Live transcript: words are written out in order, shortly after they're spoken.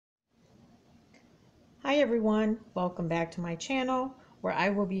Hi everyone, welcome back to my channel where I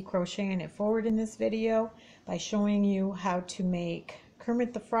will be crocheting it forward in this video by showing you how to make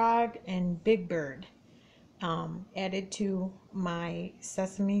Kermit the Frog and Big Bird added to my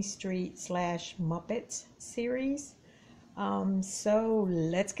Sesame Street / Muppets series. So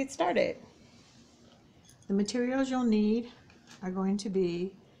let's get started. The materials you'll need are going to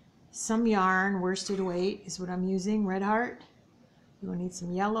be some yarn, worsted weight is what I'm using, Red Heart. You'll need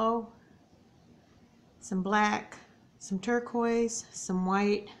some yellow, some black, some turquoise, some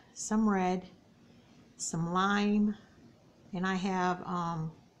white, some red, some lime, and I have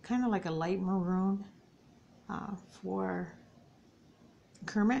kind of like a light maroon for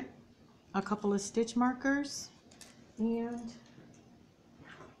Kermit, a couple of stitch markers, and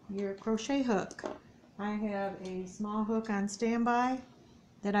your crochet hook. I have a small hook on standby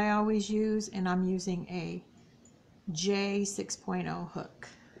that I always use, and I'm using a J 6.0 hook.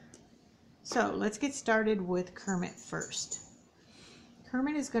 So let's get started with Kermit first.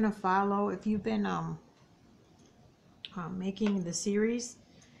 Kermit is going to follow, if you've been making the series,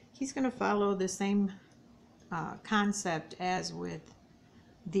 he's going to follow the same concept as with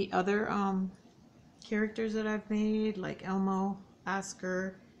the other characters that I've made, like Elmo,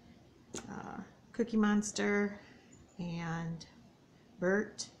 Oscar, Cookie Monster, and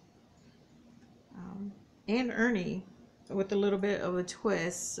Bert, and Ernie, with a little bit of a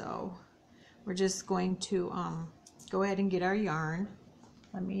twist. So we're just going to go ahead and get our yarn.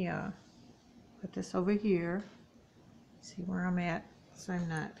 Let me put this over here, see where I'm at, so I'm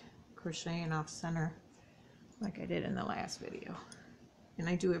not crocheting off center like I did in the last video. And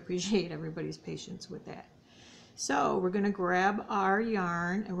I do appreciate everybody's patience with that. So we're going to grab our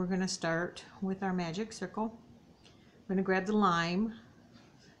yarn and we're going to start with our magic circle. We're going to grab the lime.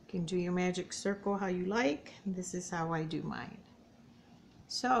 You can do your magic circle how you like. This is how I do mine.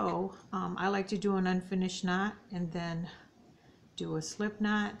 So I like to do an unfinished knot and then do a slip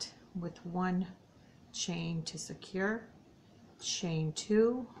knot with one chain to secure, chain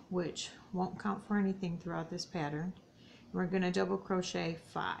 2, which won't count for anything throughout this pattern. We're going to double crochet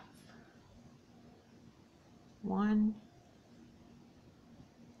 5. 1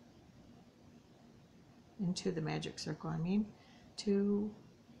 into the magic circle, 2,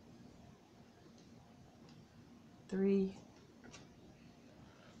 3,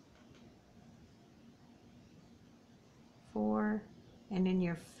 4, and in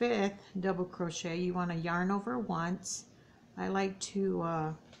your 5th double crochet you want to yarn over once. I like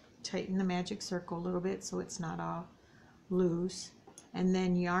to tighten the magic circle a little bit so it's not all loose, and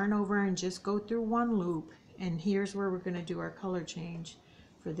then yarn over and just go through one loop. And here's where we're going to do our color change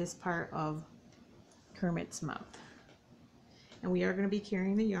for this part of Kermit's mouth. And we are going to be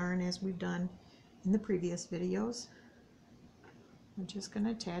carrying the yarn as we've done in the previous videos. We're just going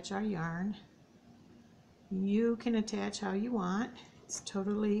to attach our yarn. You can attach how you want. It's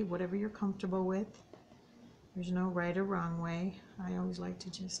totally whatever you're comfortable with. There's no right or wrong way. I always like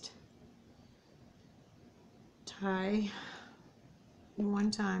to just tie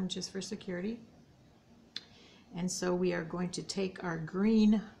one time just for security. And so we are going to take our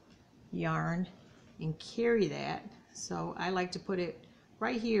green yarn and carry that. So I like to put it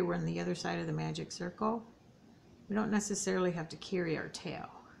right here. We're on the other side of the magic circle. We don't necessarily have to carry our tail.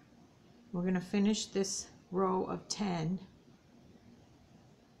 We're going to finish this row of 10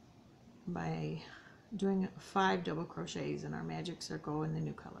 by doing 5 double crochets in our magic circle in the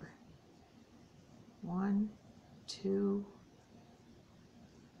new color. 1, 2,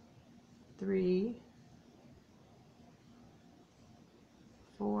 3,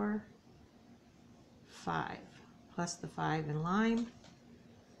 4, 5, plus the 5 in lime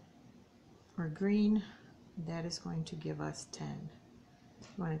or green. That is going to give us 10.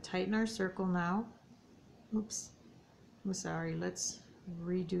 We want to tighten our circle now. Oops, I'm sorry, let's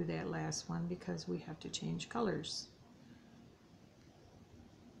redo that last one because we have to change colors.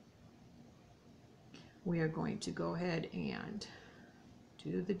 We are going to go ahead and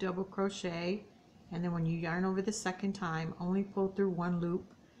do the double crochet, and then when you yarn over the second time, only pull through one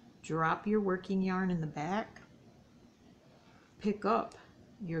loop, drop your working yarn in the back, pick up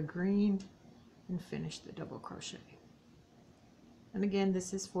your green, and finish the double crochet. And again,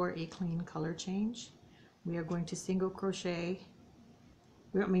 this is for a clean color change. We are going to single crochet,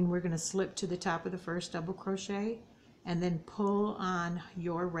 we're going to slip to the top of the first double crochet and then pull on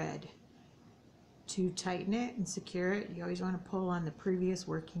your red to tighten it and secure it. You always want to pull on the previous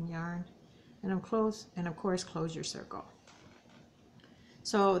working yarn, and of course close your circle.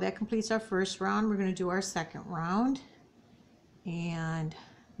 So that completes our first round. We're going to do our second round, and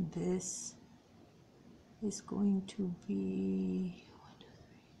this is going to be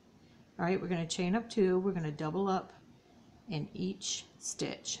All right, we're going to chain up 2. We're going to double up in each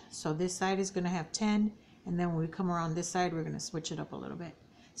stitch. So this side is going to have 10, and then when we come around this side, we're going to switch it up a little bit.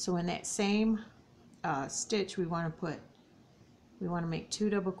 So in that same stitch, we want to make 2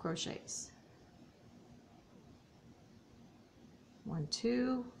 double crochets. 1,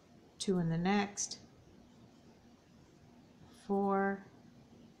 2, 2 in the next, 4,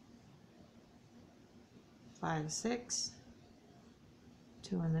 5, 6,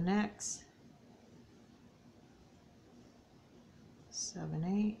 2 in the next, 7,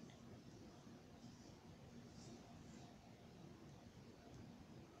 8,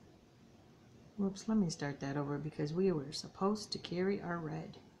 whoops, let me start that over because we were supposed to carry our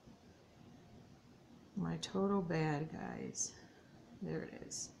red. My total bad, guys. There it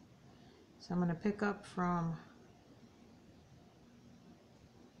is. So I'm going to pick up from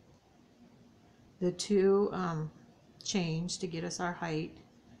the 2 chains to get us our height.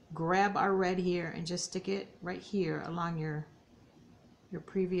 Grab our red here and just stick it right here along your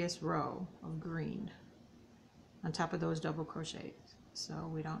previous row of green on top of those double crochets so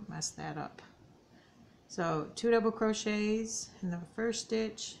we don't mess that up. So 2 double crochets in the first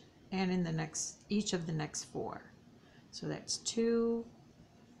stitch and in the next, each of the next 4. So that's 2,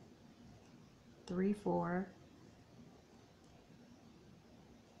 3, 4,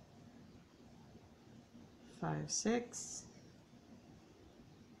 5, 6,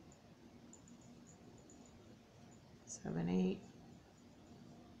 7, 8,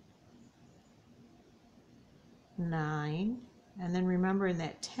 9, and then remember in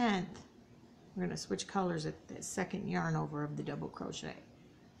that 10th, we're going to switch colors at the second yarn over of the double crochet.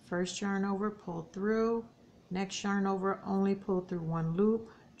 First yarn over, pull through. Next yarn over, only pull through 1 loop.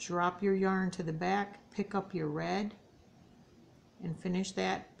 Drop your yarn to the back, pick up your red, and finish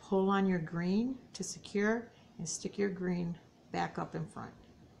that. Pull on your green to secure, and stick your green back up in front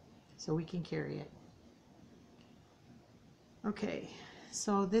so we can carry it. Okay,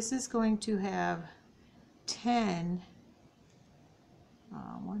 so this is going to have 10,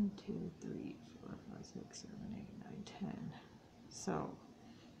 1, 2, 3, 4, 5, 6, 7, 8, 9, 10. So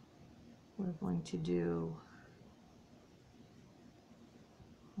we're going to do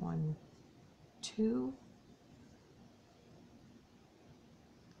 1, 2,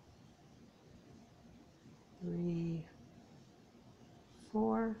 3,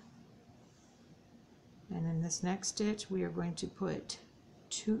 4, and in this next stitch we are going to put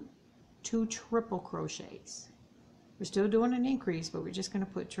two triple crochets. We're still doing an increase, but we're just going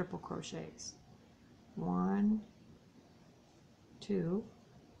to put triple crochets. 1, 2.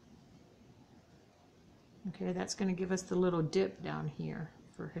 Okay, that's going to give us the little dip down here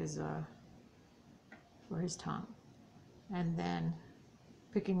for his tongue. And then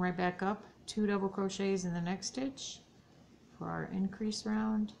picking right back up, 2 double crochets in the next stitch for our increase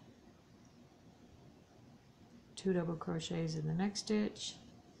round. 2 double crochets in the next stitch.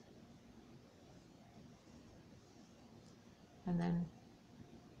 And then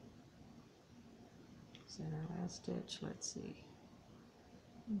is that our last stitch? Let's see.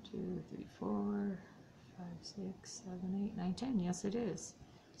 1, 2, 3, 4, 5, 6, 7, 8, 9, 10. Yes, it is.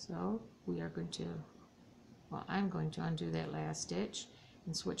 So we are going to, well, I'm going to undo that last stitch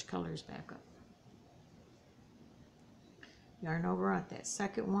and switch colors back up. Yarn over on that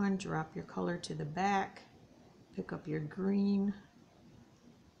second one, drop your color to the back, pick up your green,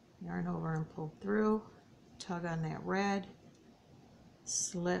 yarn over and pull through, tug on that red,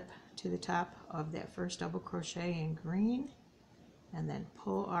 slip to the top of that first double crochet in green, and then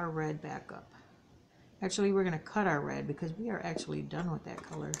pull our red back up. Actually, we're going to cut our red because we are actually done with that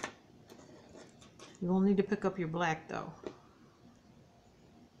color. You will need to pick up your black though.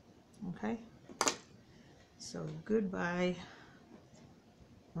 Okay, so goodbye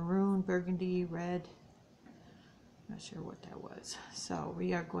maroon, burgundy, red, not sure what that was. So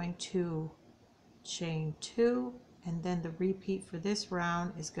we are going to chain 2, and then the repeat for this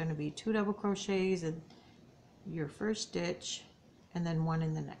round is going to be 2 double crochets in your first stitch and then 1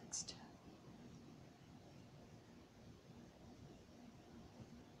 in the next.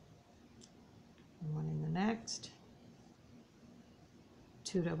 And 1 in the next,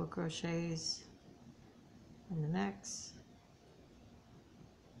 2 double crochets in the next,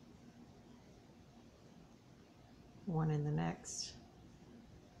 1 in the next,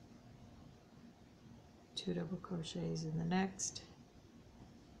 2 double crochets in the next,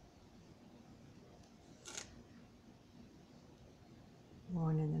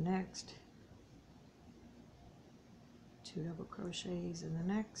 1 in the next, 2 double crochets in the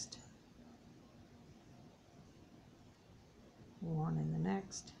next, 1 in the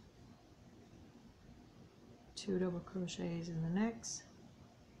next, 2 double crochets in the next,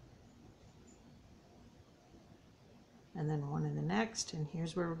 and then one in the next, and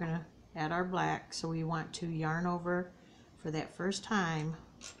here's where we're going to add our black. So we want to yarn over for that first time,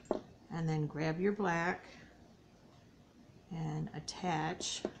 and then grab your black and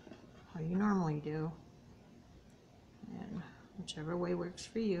attach how you normally do, and whichever way works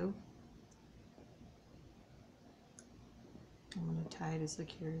for you. I'm going to tie it as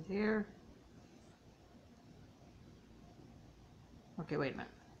secure there. Okay, wait a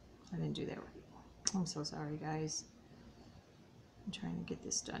minute. I didn't do that right. I'm so sorry, guys. I'm trying to get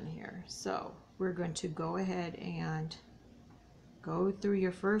this done here. So we're going to go ahead and go through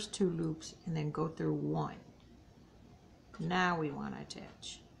your first 2 loops and then go through 1. Now we want to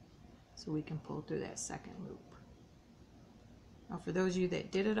attach, so we can pull through that second loop. Now for those of you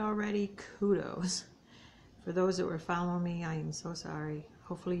that did it already, kudos. For those that were following me, I am so sorry.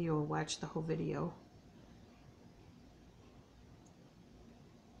 Hopefully you'll watch the whole video.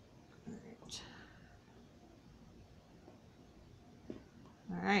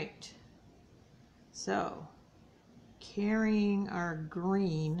 All right, so carrying our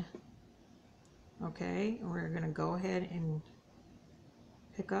green, okay, we're going to go ahead and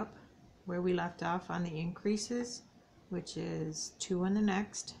pick up where we left off on the increases, which is 2 in the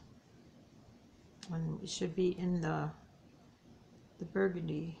next, and it should be in the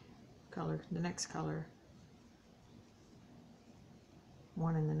burgundy color, the next color.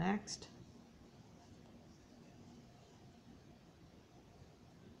 1 in the next,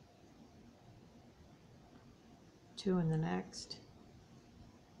 2 in the next,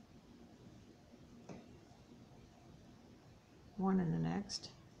 1 in the next,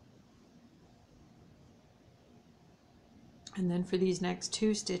 and then for these next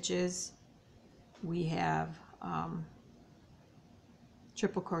 2 stitches we have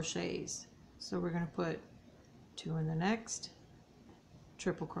triple crochets. So we're going to put 2 in the next,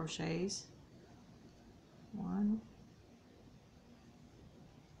 triple crochets, 1,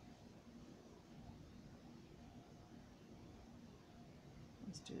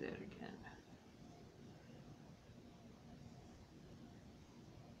 let's do that again,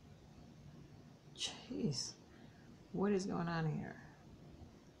 jeez, what is going on here?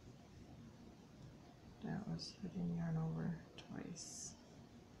 That was, I didn't yarn over twice.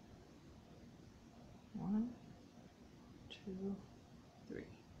 1, 2, 3.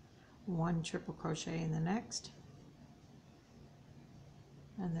 1 triple crochet in the next,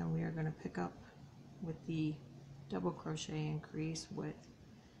 and then we are going to pick up with the double crochet increase with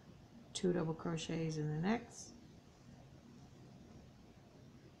 2 double crochets in the next,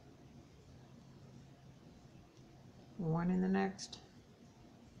 1 in the next,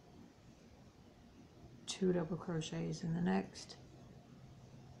 2 double crochets in the next,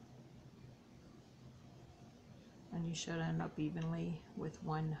 and you should end up evenly with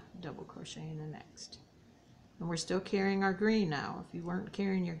 1 double crochet in the next. And we're still carrying our green now. If you weren't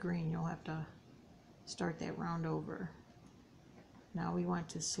carrying your green, you'll have to start that round over. Now we want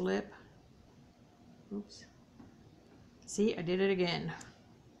to slip, oops, see, I did it again,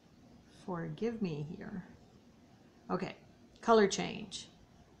 forgive me here. Okay, color change,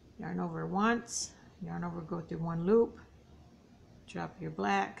 yarn over once, yarn over, go through 1 loop, drop your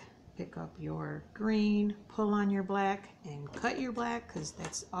black, pick up your green, pull on your black, and cut your black, because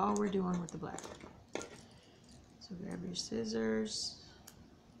that's all we're doing with the black. So grab your scissors,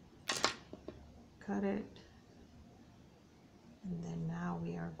 cut it, and then now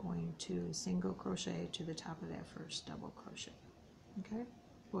we are going to single crochet to the top of that first double crochet. Okay,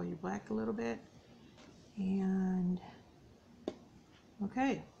 pull your black a little bit, and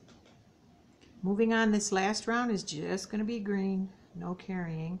okay, moving on, this last round is just going to be green, no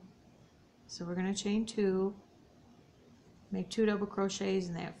carrying. So we're going to chain 2, make 2 double crochets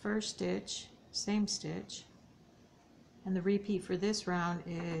in that first stitch, same stitch, and the repeat for this round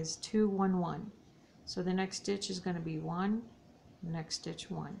is 2, 1, 1. So the next stitch is going to be 1, the next stitch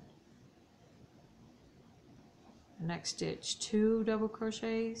 1, the next stitch 2 double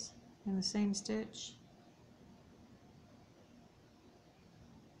crochets in the same stitch,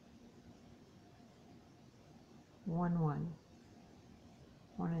 1, 1,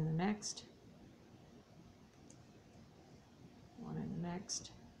 1 in the next, 1 in the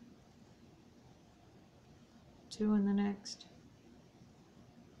next, 2 in the next,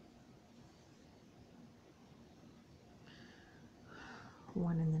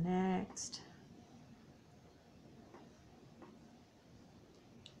 1 in the next,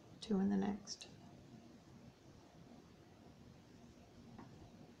 2 in the next,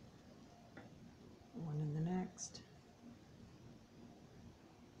 1 in the next,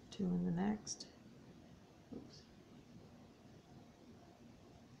 2 in the next, oops,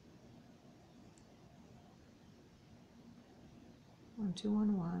 1, 2,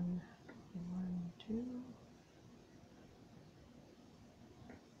 1, 1, 1, 2.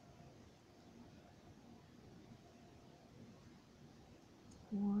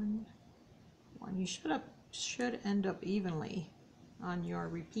 1, 1. You should end up evenly on your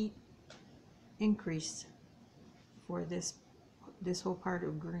repeat increase for this whole part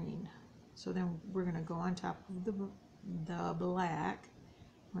of green. So then we're going to go on top of the black.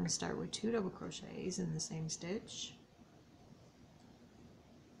 We're going to start with 2 double crochets in the same stitch,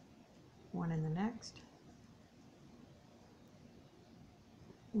 1 in the next,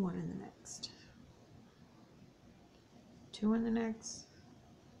 1 in the next, 2 in the next,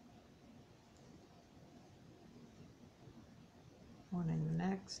 1 in the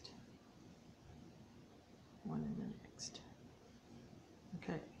next, 1 in the next.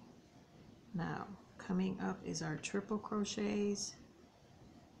 Okay, now coming up is our triple crochets.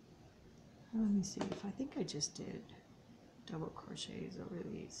 Let me see, if I think I just did double crochets over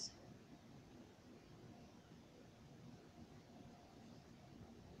these.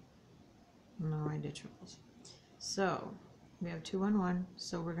 No, I did triples. So we have 2, 1, 1,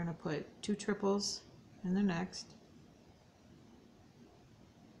 so we're going to put 2 triples in the next,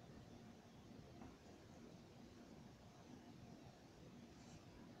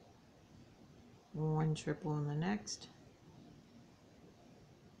 one triple in the next.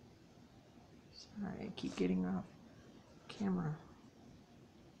 Sorry, I keep getting off camera.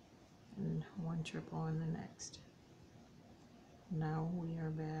 And 1 triple in the next. Now we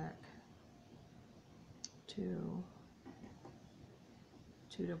are back to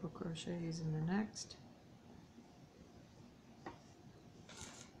 2 double crochets in the next,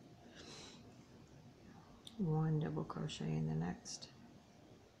 1 double crochet in the next,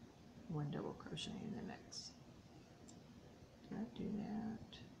 1 double crochet in the next. Did I do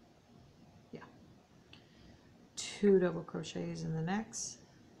that? Yeah. 2 double crochets in the next,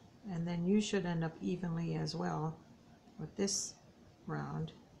 and then you should end up evenly as well with this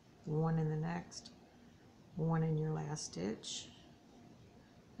round. 1 in the next, 1 in your last stitch,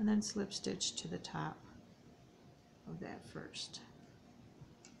 and then slip stitch to the top of that first.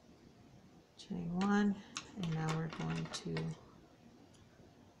 Chain 1, and now we're going to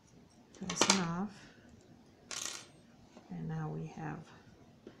fasten off, and now we have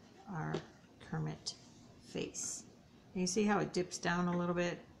our Kermit face. And you see how it dips down a little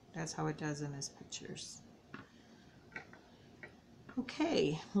bit? That's how it does in his pictures.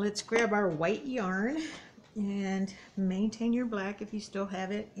 Okay, let's grab our white yarn and maintain your black if you still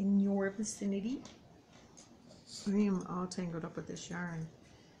have it in your vicinity. I am all tangled up with this yarn,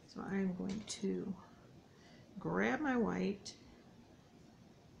 so I'm going to grab my white,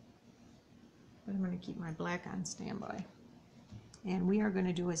 but I'm going to keep my black on standby. And we are going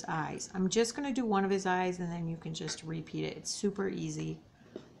to do his eyes. I'm just going to do one of his eyes, and then you can just repeat it. It's super easy,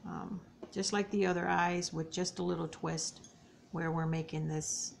 just like the other eyes, with just a little twist where we're making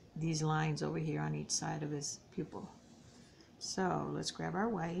these lines over here on each side of his pupil. So let's grab our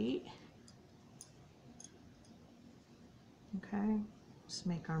white. Okay, let's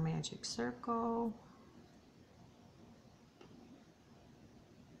make our magic circle.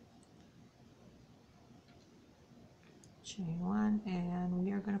 Chain 1, and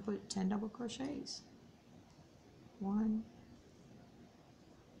we are going to put 10 double crochets. 1,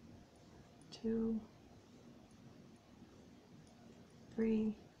 2,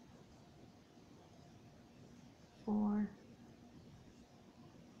 3, 4,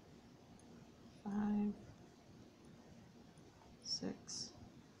 5, 6,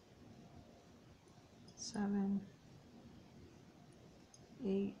 7,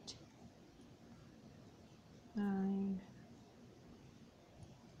 8, 9,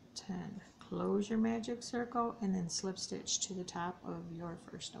 10. Close your magic circle and then slip stitch to the top of your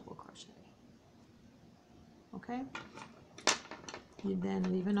first double crochet. Okay? You then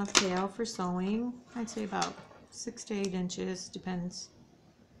leave enough tail for sewing. I'd say about 6 to 8 inches, depends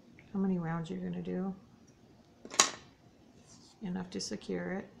how many rounds you're going to do. Enough to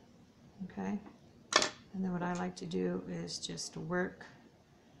secure it. Okay? And then what I like to do is just work,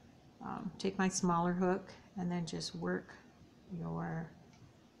 take my smaller hook and then just work your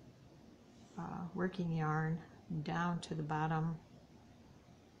working yarn down to the bottom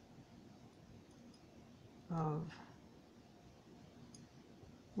of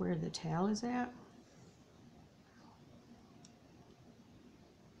where the tail is at.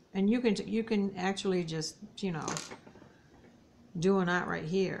 And you can actually just, you know, do a knot right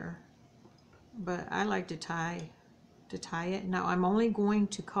here, but I like to tie it. Now I'm only going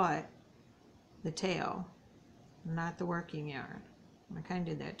to cut the tail, not the working yarn. I kind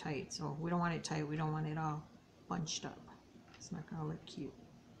of did that tight, so we don't want it tight. We don't want it all bunched up. It's not gonna look cute.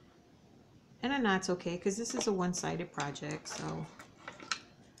 And a knot's okay because this is a one-sided project, so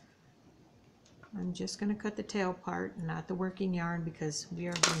I'm just going to cut the tail part, not the working yarn, because we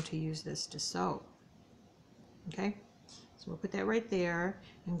are going to use this to sew. Okay, so we'll put that right there,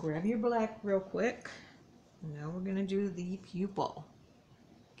 and grab your black real quick. Now we're going to do the pupil.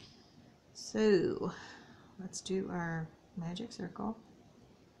 So let's do our magic circle.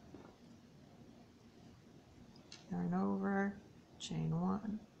 Yarn over, chain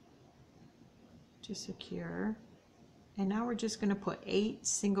 1 to secure, and now we're just going to put 8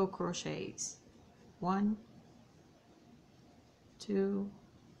 single crochets. 1, 2,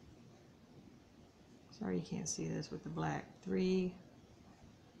 sorry you can't see this with the black, 3,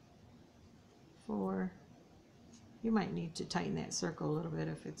 4, you might need to tighten that circle a little bit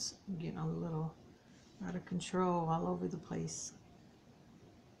if it's getting a little out of control all over the place.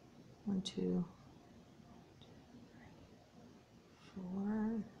 1, 2,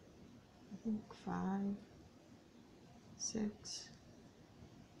 4, I think 5, 6,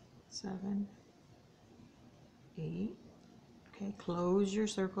 7, 8. Okay, close your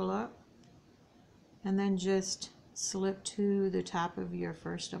circle up, and then just slip to the top of your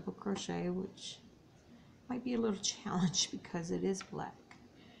first double crochet, which might be a little challenge because it is black.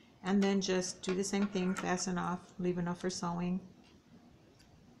 And then just do the same thing, fasten off, leave enough for sewing.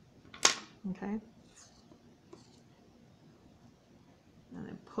 Okay, and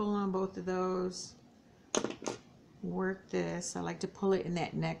then pull on both of those. Work this. I like to pull it in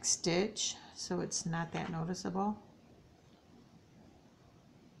that next stitch so it's not that noticeable.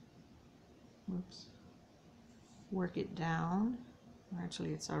 Oops. Work it down.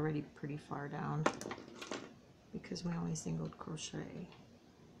 Actually, it's already pretty far down because we only single crochet.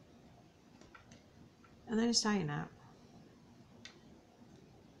 And then just tie a knot.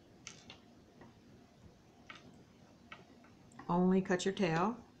 Only cut your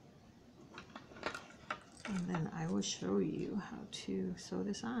tail. And then I will show you how to sew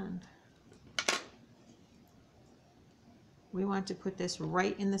this on. We want to put this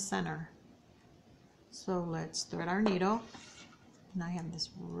right in the center. So let's thread our needle. And I have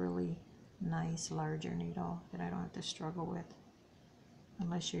this really nice larger needle that I don't have to struggle with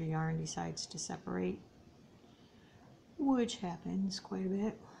unless your yarn decides to separate, which happens quite a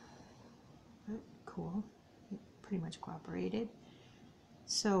bit. But cool, it pretty much cooperated.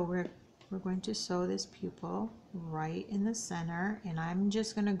 So we're going to sew this pupil right in the center, and I'm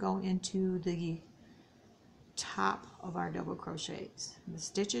just going to go into the top of our double crochets. The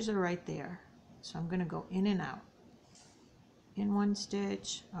stitches are right there, so I'm going to go in and out. In one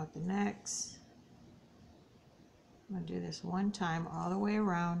stitch, out the next. I'm going to do this one time all the way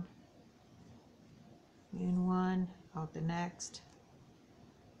around. In one, out the next.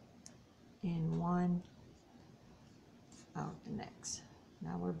 In one, out the next.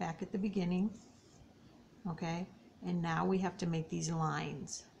 Now we're back at the beginning, okay? And now we have to make these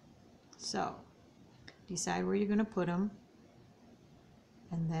lines. So decide where you're going to put them,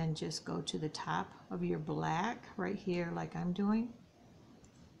 and then just go to the top of your black right here like I'm doing,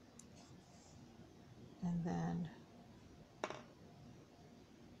 and then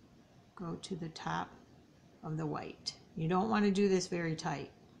go to the top of the white. You don't want to do this very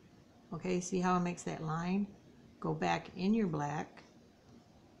tight, okay? See how it makes that line? Go back in your black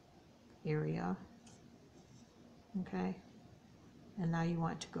area, okay, and now you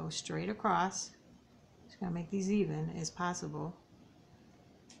want to go straight across. Just gotta make these even as possible,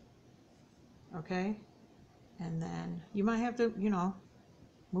 okay, and then you might have to, you know,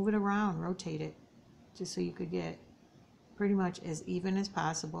 move it around, rotate it, just so you could get pretty much as even as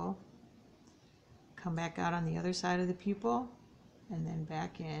possible. Come back out on the other side of the pupil, and then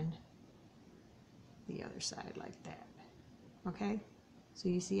back in the other side like that, okay? So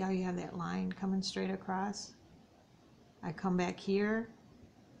you see how you have that line coming straight across? I come back here,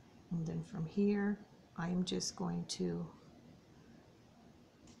 and then from here, I'm just going to,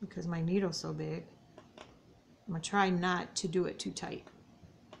 because my needle's so big, I'm going to try not to do it too tight.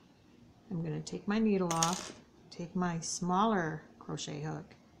 I'm going to take my needle off, take my smaller crochet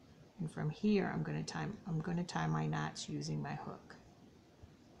hook, and from here I'm going to tie my knots using my hook.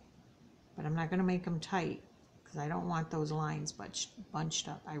 But I'm not going to make them tight, because I don't want those lines bunched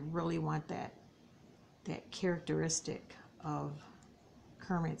up. I really want that characteristic of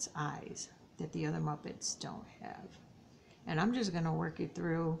Kermit's eyes that the other Muppets don't have. And I'm just going to work it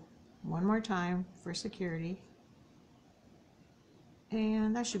through one more time for security,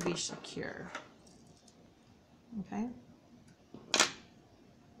 and that should be secure. Okay,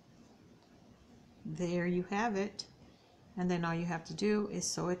 there you have it. And then all you have to do is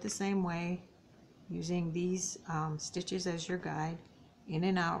sew it the same way using these stitches as your guide, in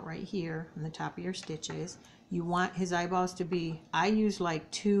and out right here on the top of your stitches. You want his eyeballs to be, I use like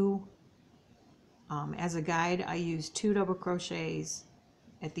two, as a guide, I used 2 double crochets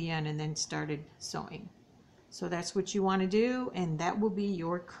at the end and then started sewing. So that's what you want to do, and that will be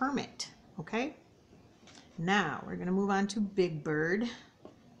your Kermit. Okay, now we're going to move on to Big Bird,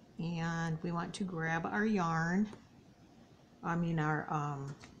 and we want to grab our yarn, our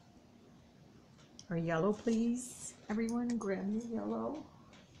yellow, please. Everyone grab your yellow.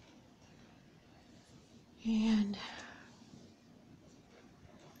 And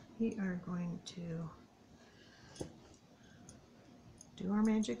we are going to do our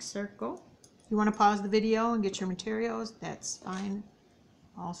magic circle. If you want to pause the video and get your materials, that's fine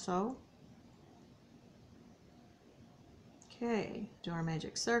also. Okay, do our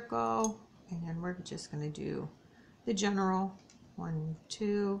magic circle, and then we're just going to do the general 1,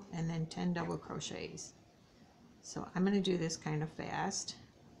 2, and then 10 double crochets. So I'm going to do this kind of fast,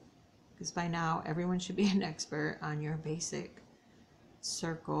 because by now everyone should be an expert on your basic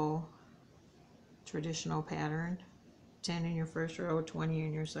circle traditional pattern. 10 in your first row, 20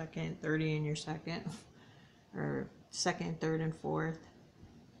 in your second, 30 in your second, or second, third, and fourth.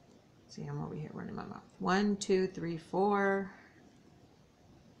 See, I'm over here running my mouth. 1, 2, 3, 4,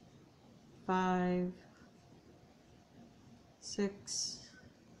 5, 6,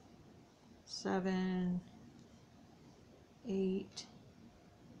 7, 8,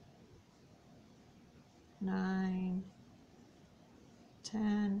 9,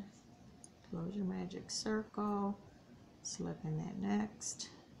 10. Close your magic circle. Slip in that next.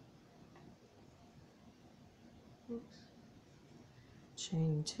 Oops.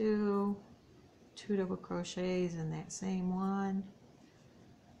 Chain 2, 2 double crochets in that same one.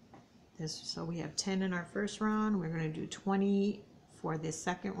 So we have 10 in our first round. We're going to do 20 for this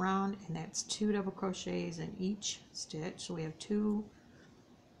second round, and that's 2 double crochets in each stitch. So we have 2,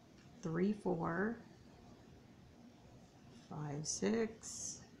 3, 4, 5,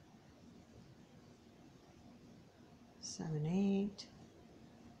 6, 7, 8,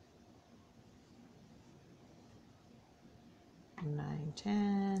 9,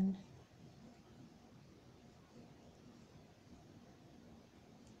 10,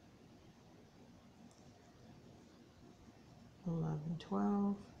 11,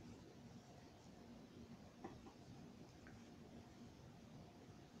 12,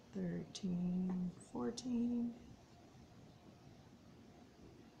 13, 14,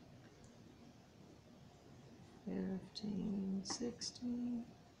 15, 16,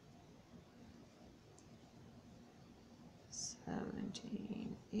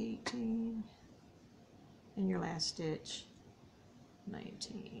 17, 18, and your last stitch,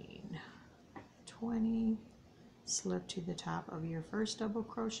 19, 20, slip to the top of your first double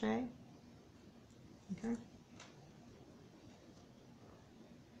crochet. Okay,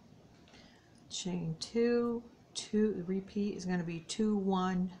 chain 2, 2, repeat is going to be 2,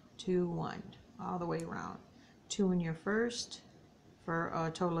 1, 2, 1 all the way around. 2 in your first for a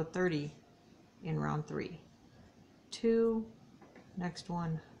total of 30 in round 3. 2, next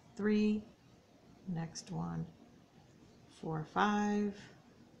one 3, next one 4, 5,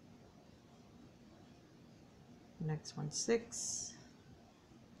 next one 6,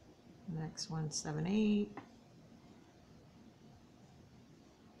 next one 7, 8,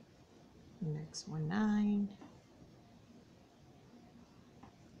 next one 9,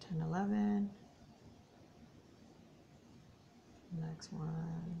 10, 11, next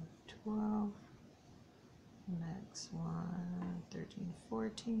one 12, next one 13,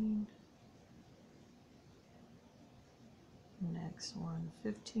 14, next one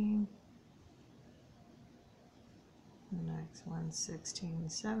 15, next one 16,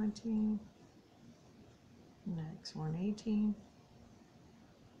 17, next one 18,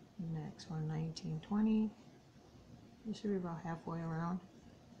 next one 19, 20. You should be about halfway around.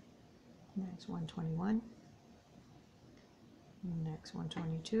 Next one 21, next one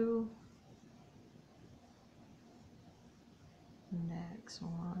 22, next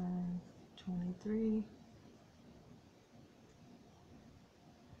one 23,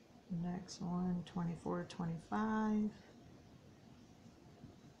 next one 24, 25,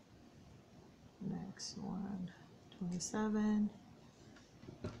 next one 27,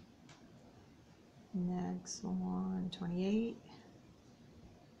 next one 28,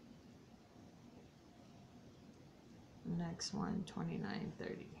 next one 29,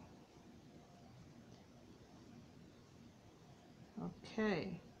 30.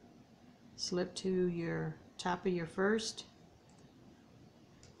 Okay, slip to your top of your first,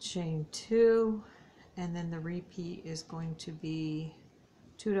 chain 2, and then the repeat is going to be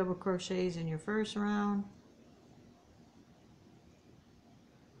 2 double crochets in your first round,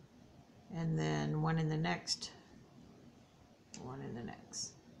 and then 1 in the next, 1 in the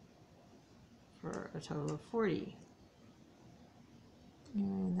next, for a total of 40.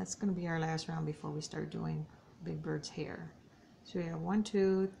 And that's going to be our last round before we start doing Big Bird's hair. So we have 1,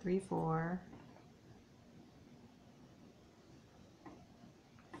 2, 3, 4,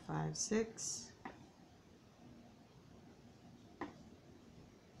 5, 6,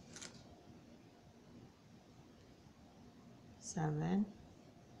 7,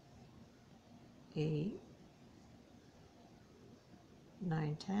 8,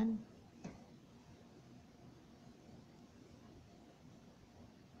 9, 10,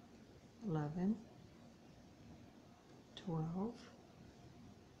 11, 12,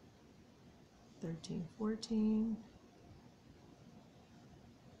 13, 14,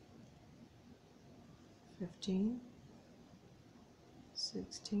 15,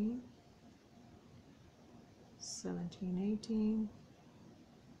 16, 17, 18,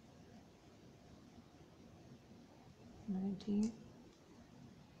 19,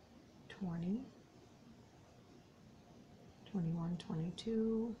 20, 21,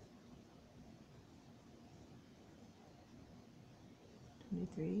 22,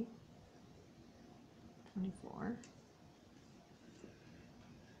 23, 24,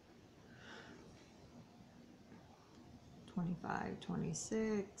 25,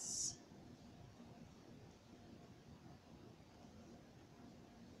 26,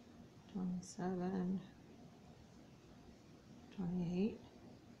 27, 28,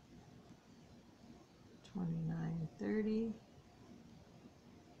 29, 30,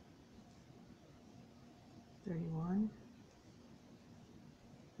 31,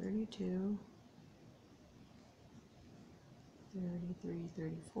 32, 33,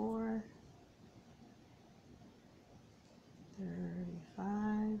 34,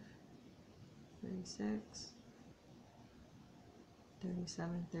 35, 36,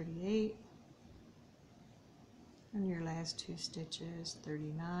 37, 38, and your last 2 stitches,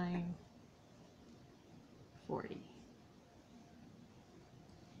 39, 40.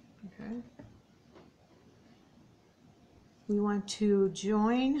 Okay. We want to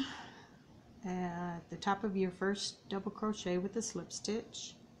join at the top of your first double crochet with a slip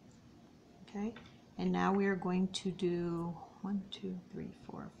stitch. Okay, and now we are going to do 1, 2, 3,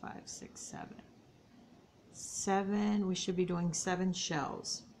 4, 5, 6, 7. 7, we should be doing 7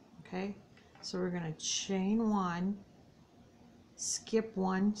 shells. Okay, so we're going to chain 1, skip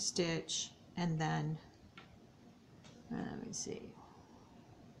 1 stitch, and then let me see,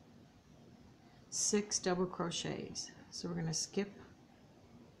 6 double crochets. So we're going to skip,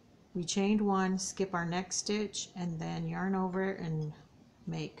 we chained 1, skip our next stitch, and then yarn over and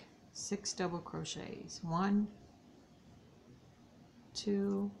make 6 double crochets. 1,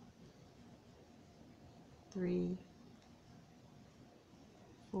 2, 3,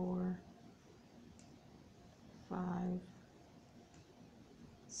 4, 5,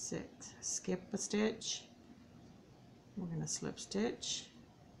 6. Skip a stitch. We're going to slip stitch,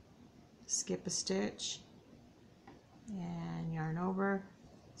 skip a stitch, and yarn over,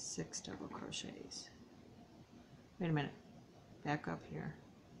 6 double crochets. Wait a minute, back up here.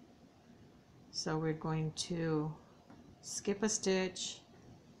 So we're going to skip a stitch,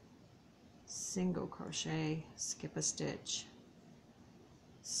 single crochet, skip a stitch,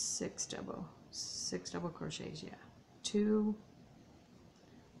 6 double crochets, yeah. 2,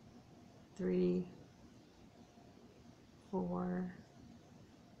 3, 4,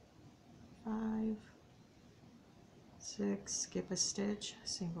 5, 6, skip a stitch,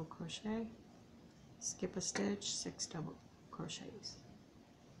 single crochet, skip a stitch, 6 double crochets.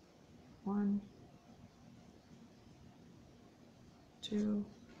 1, 2,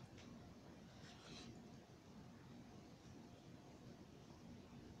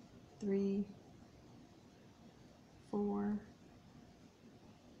 3, 4,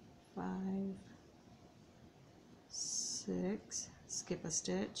 5, 6, skip a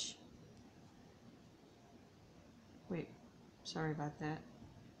stitch. Wait, sorry about that.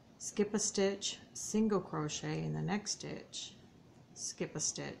 Skip a stitch, single crochet in the next stitch, skip a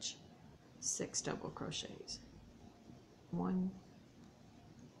stitch, 6 double crochets. 1,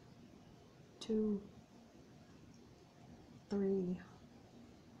 2, 3,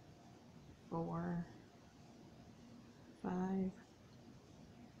 4, 5,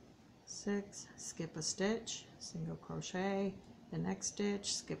 6, skip a stitch, single crochet, the next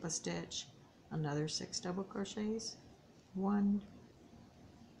stitch, skip a stitch, another 6 double crochets. 1,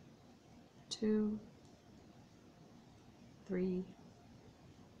 2, 3,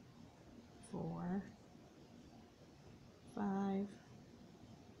 4, 5,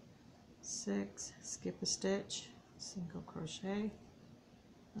 6, skip a stitch, single crochet.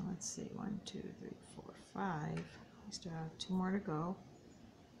 Now let's see, 1, 2, 3, 4, 5. We still have 2 more to go.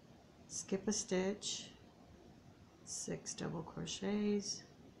 Skip a stitch, 6 double crochets,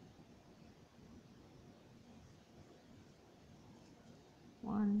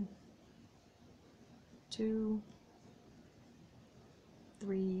 1, 2,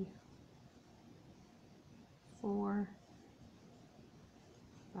 3, 4,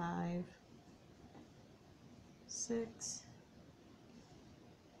 5, 6,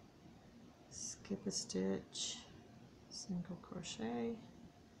 skip a stitch, single crochet,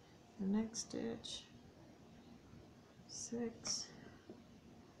 the next stitch, 6.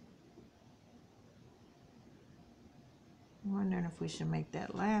 I'm wondering if we should make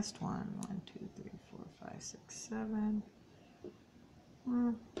that last one 1, 2, 3, 4, 5, 6, 7.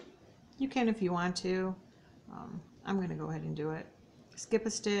 You can if you want to. I'm going to go ahead and do it. Skip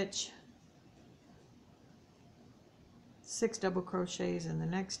a stitch, 6 double crochets in the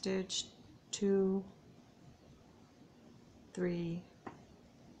next stitch, 2, 3,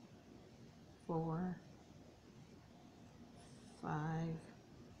 4, 5,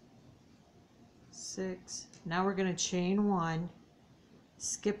 6. Now we're going to chain 1,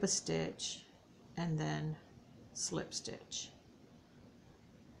 skip a stitch, and then slip stitch.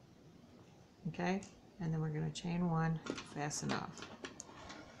 Okay, and then we're going to chain 1, fasten off.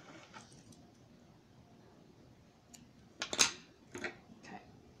 Okay,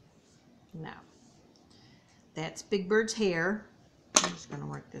 now that's Big Bird's hair. I'm just going to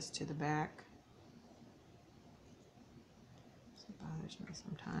work this to the back. It bothers me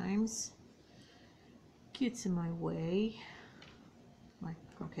sometimes. Gets in my way.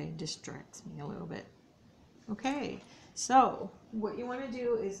 Okay, distracts me a little bit. Okay, so what you want to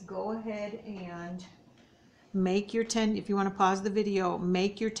do is go ahead and make your 10, if you want to pause the video,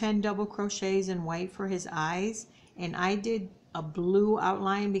 make your 10 double crochets in white for his eyes. And I did a blue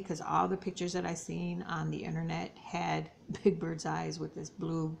outline because all the pictures that I seen on the internet had Big Bird's eyes with this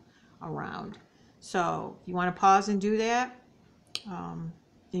blue around. So if you want to pause and do that,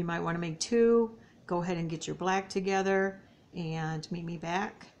 you might want to make 2. Go ahead and get your black together and meet me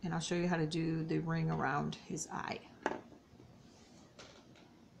back, and I'll show you how to do the ring around his eye.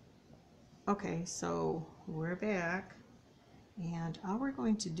 Okay, so we're back, and all we're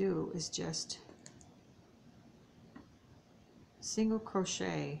going to do is just single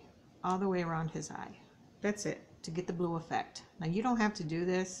crochet all the way around his eye. That's it, to get the blue effect. Now you don't have to do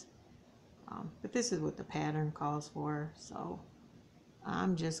this, but this is what the pattern calls for, so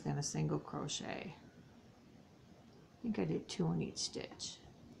I'm just going to single crochet. I think I did 2 on each stitch.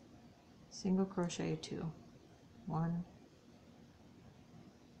 Single crochet 2. 1.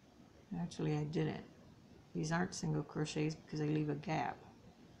 Actually, I didn't. These aren't single crochets because I leave a gap.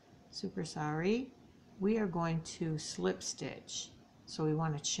 Super sorry. We are going to slip stitch. So we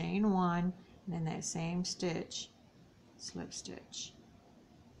want to chain 1, and in that same stitch, slip stitch.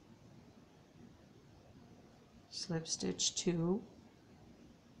 Slip stitch 2.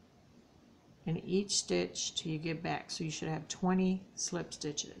 In each stitch till you get back. So you should have 20 slip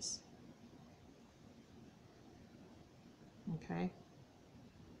stitches. Okay.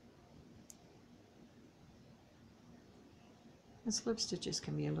 The slip stitches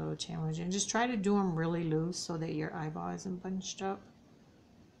can be a little challenging. Just try to do them really loose so that your eyeball isn't bunched up.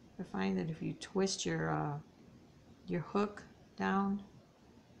 I find that if you twist your hook down,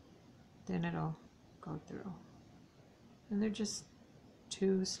 then it'll go through. And they're just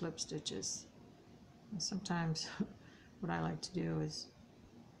 2 slip stitches. And sometimes what I like to do is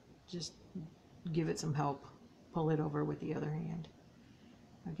just give it some help, pull it over with the other hand.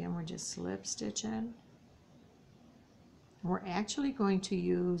 Again, we're just slip stitching. We're actually going to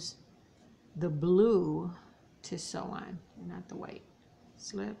use the blue to sew on, and not the white.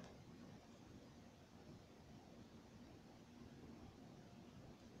 Slip,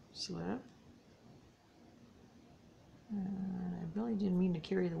 slip. I really didn't mean to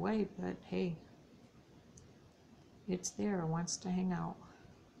carry the white, but hey, it's there, it wants to hang out.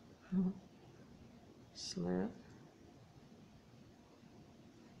 Slip,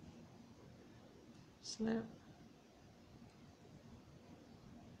 slip,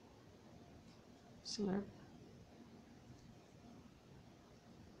 slip,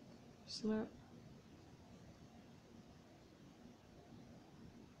 slip,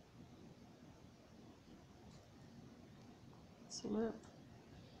 slip.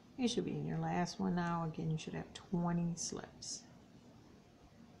 You should be in your last one now. Again, you should have 20 slips.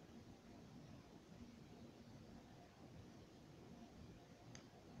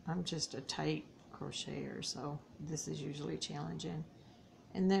 I'm just a tight crocheter, so this is usually challenging.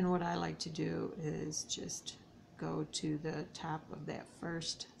 And then what I like to do is just go to the top of that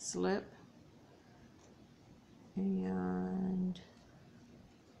first slip and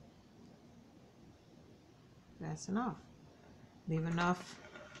that's enough. Leave enough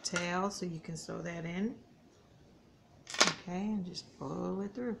tail so you can sew that in. Okay, and just pull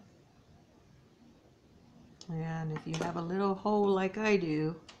it through. And if you have a little hole like I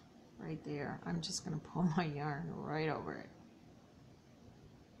do right there, I'm just going to pull my yarn right over it.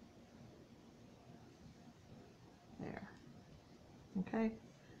 There. Okay,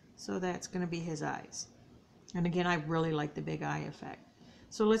 so that's going to be his eyes. And again, I really like the big eye effect.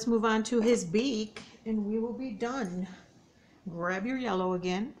 So let's move on to his beak and we will be done. Grab your yellow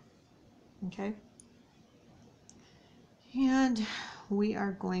again. Okay. And we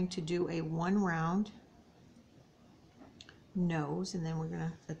are going to do a 1 round nose, and then we're going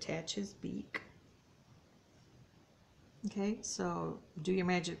to attach his beak. Okay, so do your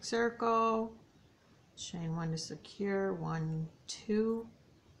magic circle, chain 1 to secure, 1, 2,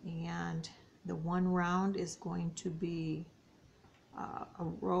 and the 1 round is going to be a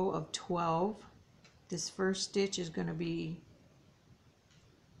row of 12. This first stitch is going to be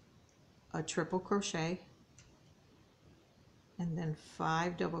a triple crochet, and then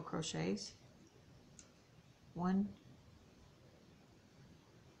 5 double crochets. 1,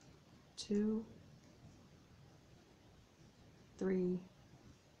 2, 3,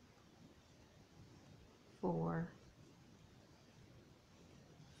 4,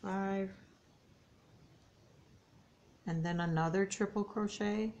 5, and then another triple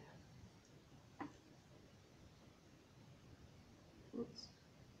crochet. Oops.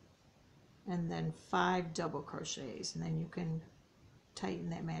 And then 5 double crochets, and then you can tighten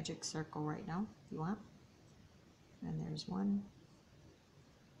that magic circle right now if you want. And there's 1,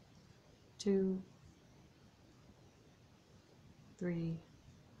 2, 3,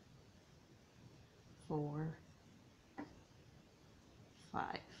 4,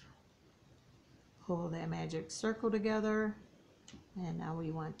 5. Pull that magic circle together, and now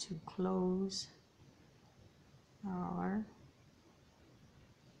we want to close our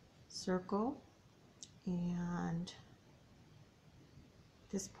circle. And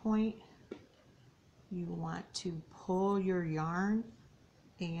at this point you want to pull your yarn,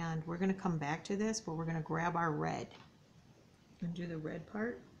 and we're going to come back to this, but we're going to grab our red and do the red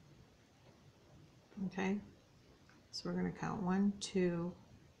part. Okay, so we're going to count 1, 2,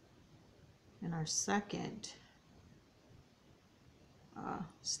 and our second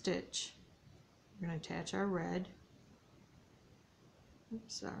stitch we're going to attach our red.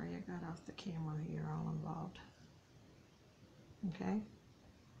 Oops, sorry, I got off the camera here, all involved. Okay,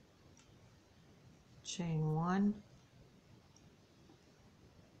 chain 1,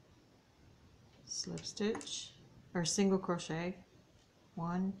 slip stitch or single crochet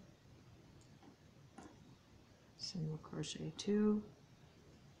 1, single crochet 2,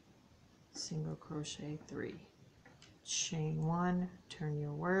 single crochet 3, chain 1, turn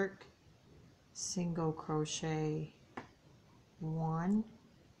your work, single crochet 1,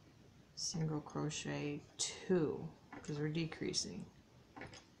 single crochet 2 because we're decreasing,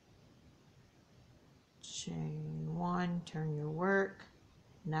 chain 1, turn your work.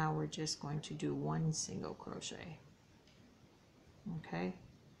 Now we're just going to do 1 single crochet. Okay,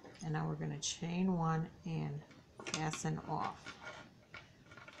 and now we're going to chain 1 and fasten off.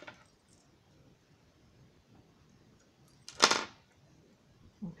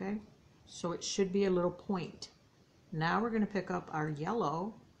 Okay, so it should be a little point. Now we're going to pick up our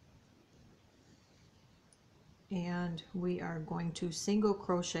yellow, and we are going to single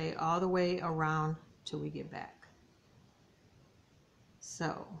crochet all the way around till we get back.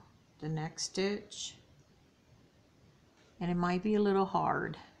 So the next stitch, and it might be a little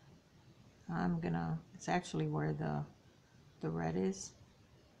hard, it's actually where the red is,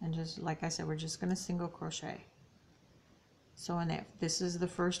 and just like I said, we're just going to single crochet. So in that, this is the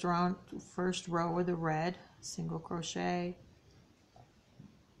first row of the red, single crochet.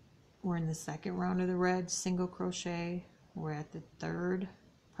 We're in the second round of the red, single crochet. We're at the third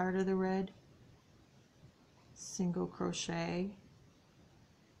part of the red, single crochet,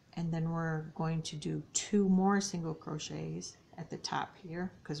 and then we're going to do 2 more single crochets at the top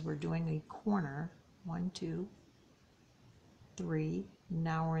here because we're doing a corner. 1, 2, 3.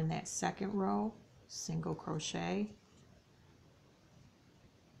 Now we're in that second row, single crochet,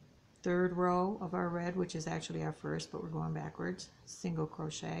 third row of our red, which is actually our first, but we're going backwards, single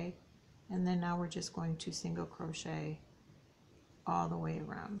crochet, and then now we're just going to single crochet all the way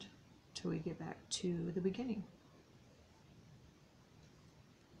around till we get back to the beginning.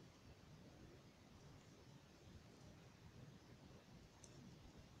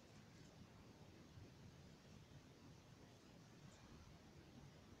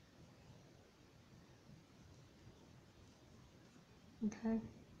 Okay,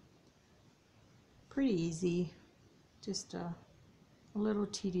 pretty easy, just a little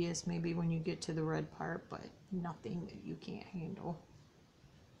tedious maybe when you get to the red part, but nothing that you can't handle.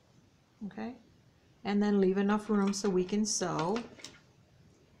 Okay, and then leave enough room so we can sew.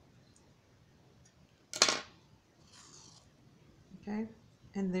 Okay,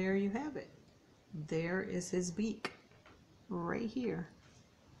 and there you have it. There is his beak right here.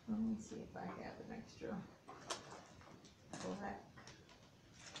 Let me see if I have an extra black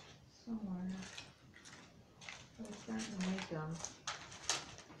somewhere. I'm starting to make them.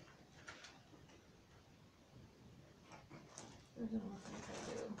 Doesn't look like I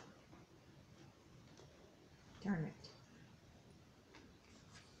do. Darn it.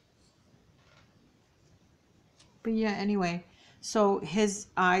 But yeah, anyway, so his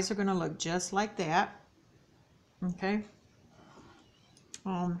eyes are going to look just like that. Okay.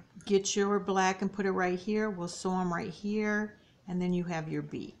 Get your black and put it right here. We'll sew them right here, and then you have your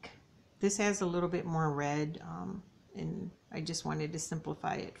beak. This has a little bit more red, and I just wanted to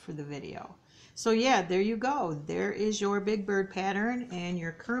simplify it for the video. So yeah, there you go. There is your big bird pattern and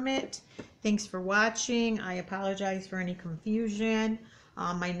your Kermit. Thanks for watching. I apologize for any confusion.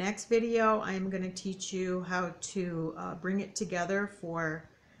 My next video, I am going to teach you how to bring it together for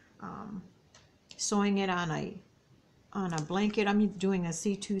sewing it on a blanket. I'm doing a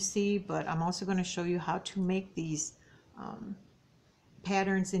C2C, but I'm also going to show you how to make these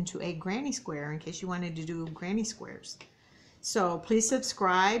patterns into a granny square in case you wanted to do granny squares. So please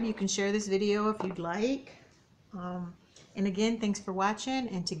subscribe. You can share this video if you'd like. And again, thanks for watching,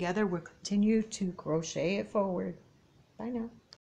 and together we'll continue to crochet it forward. Bye now.